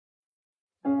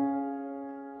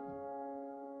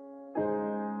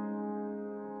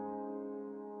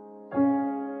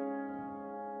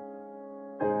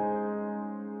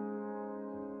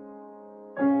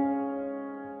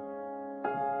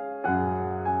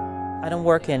I don't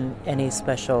work in any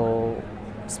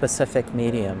specific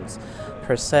mediums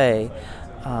per se.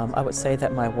 I would say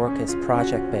that my work is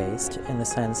project-based in the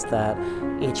sense that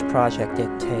each project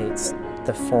dictates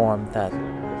the form that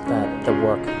the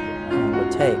work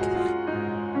would take.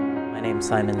 My name's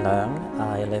Simon Leung.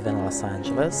 I live in Los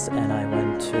Angeles, and I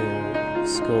went to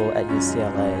school at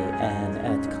UCLA and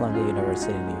at Columbia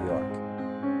University in New York.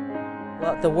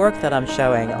 Well, the work that I'm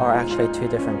showing are actually two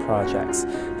different projects.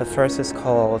 The first is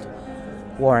called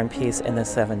War and Peace in the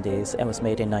 70s and was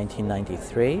made in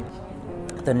 1993.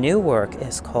 The new work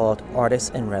is called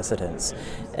Artist in Residence,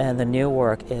 and the new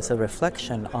work is a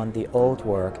reflection on the old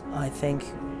work. I think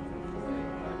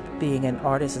being an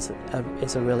artist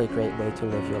is a really great way to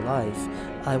live your life.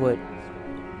 I would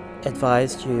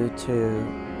advise you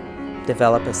to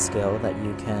develop a skill that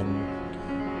you can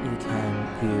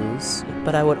use,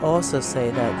 but I would also say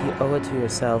that you owe it to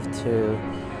yourself to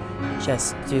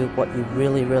just do what you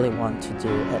really, really want to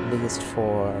do, at least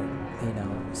for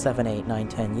 7, 8, 9,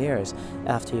 10 years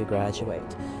after you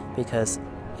graduate, because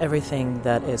everything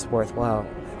that is worthwhile,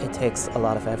 it takes a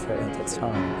lot of effort and it takes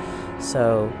time.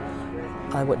 So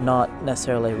I would not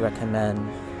necessarily recommend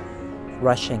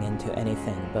rushing into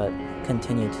anything, but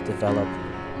continue to develop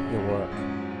your work.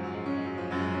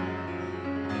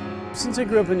 Since I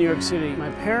grew up in New York City,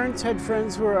 my parents had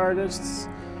friends who were artists,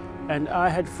 and I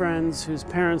had friends whose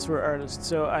parents were artists.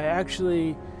 So I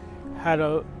actually had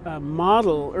a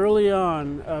model early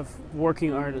on of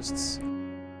working artists.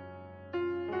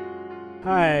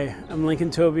 Hi, I'm Lincoln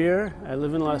Tobier. I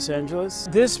live in Los Angeles.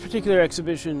 This particular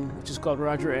exhibition, which is called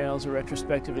Roger Ailes, a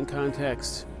retrospective in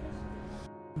context,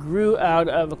 grew out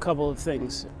of a couple of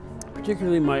things,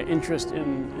 particularly my interest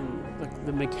in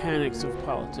the mechanics of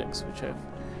politics, which I've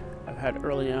had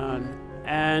early on.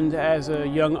 And as a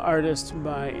young artist,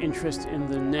 my interest in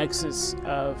the nexus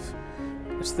of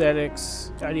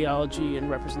aesthetics, ideology,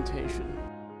 and representation.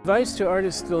 Advice to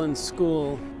artists still in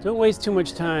school: don't waste too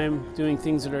much time doing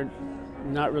things that are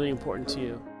not really important to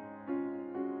you.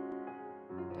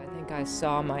 I think I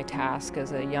saw my task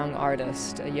as a young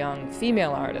artist, a young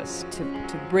female artist,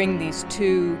 to bring these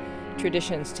two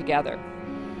traditions together.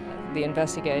 The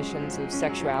investigations of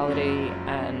sexuality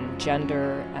and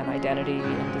gender and identity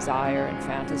and desire and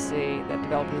fantasy that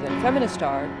developed within feminist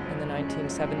art in the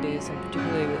 1970s, and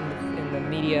particularly in the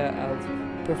media of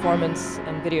performance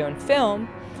and video and film,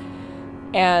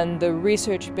 and the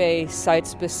research-based,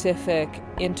 site-specific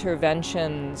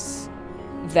interventions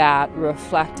that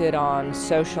reflected on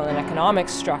social and economic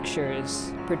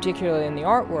structures, particularly in the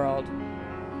art world,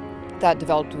 that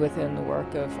developed within the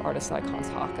work of artists like Hans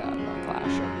Hake and Mark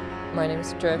Lasher. My name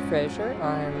is JoAnn Fraser.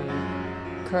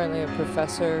 I'm currently a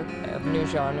professor of new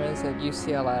genres at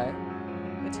UCLA.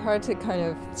 It's hard to kind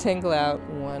of single out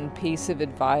one piece of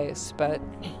advice, but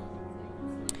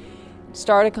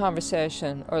start a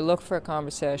conversation or look for a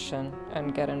conversation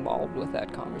and get involved with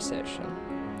that conversation.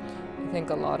 I think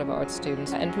a lot of art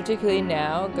students, and particularly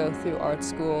now, go through art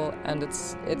school and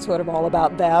it's sort of all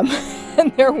about them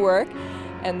and their work,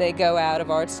 and they go out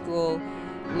of art school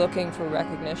looking for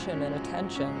recognition and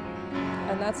attention.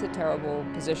 And that's a terrible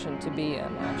position to be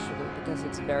in, actually, because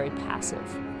it's very passive,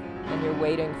 and you're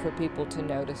waiting for people to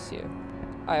notice you.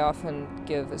 I often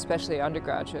give, especially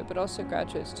undergraduate, but also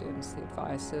graduate students, the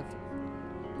advice of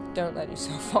don't let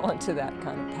yourself fall into that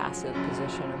kind of passive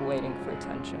position of waiting for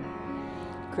attention.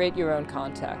 Create your own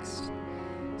context.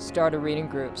 Start a reading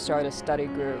group, start a study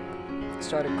group,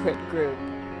 start a crit group,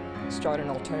 start an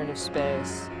alternative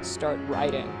space, start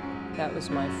writing. That was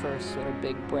my first sort of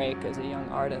big break as a young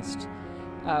artist.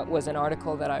 Was an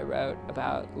article that I wrote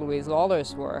about Louise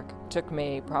Lawler's work. It took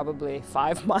me probably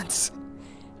 5 months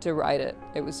to write it.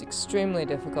 It was extremely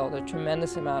difficult, a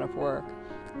tremendous amount of work,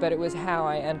 but it was how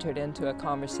I entered into a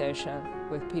conversation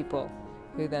with people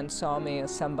who then saw me as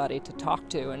somebody to talk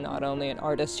to and not only an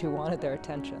artist who wanted their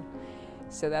attention.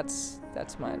 So that's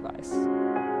my advice.